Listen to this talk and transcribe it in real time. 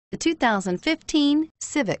The 2015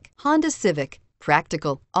 Civic, Honda Civic.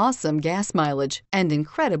 Practical, awesome gas mileage, and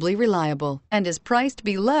incredibly reliable, and is priced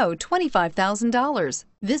below $25,000.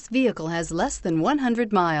 This vehicle has less than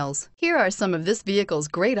 100 miles. Here are some of this vehicle's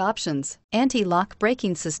great options: anti-lock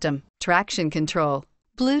braking system, traction control,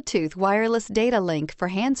 Bluetooth wireless data link for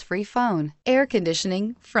hands-free phone, air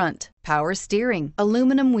conditioning, front, power steering,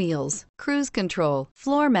 aluminum wheels, cruise control,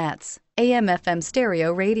 floor mats, AM/FM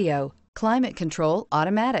stereo radio, climate control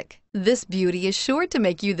automatic. This beauty is sure to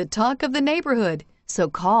make you the talk of the neighborhood, so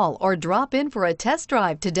call or drop in for a test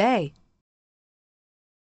drive today.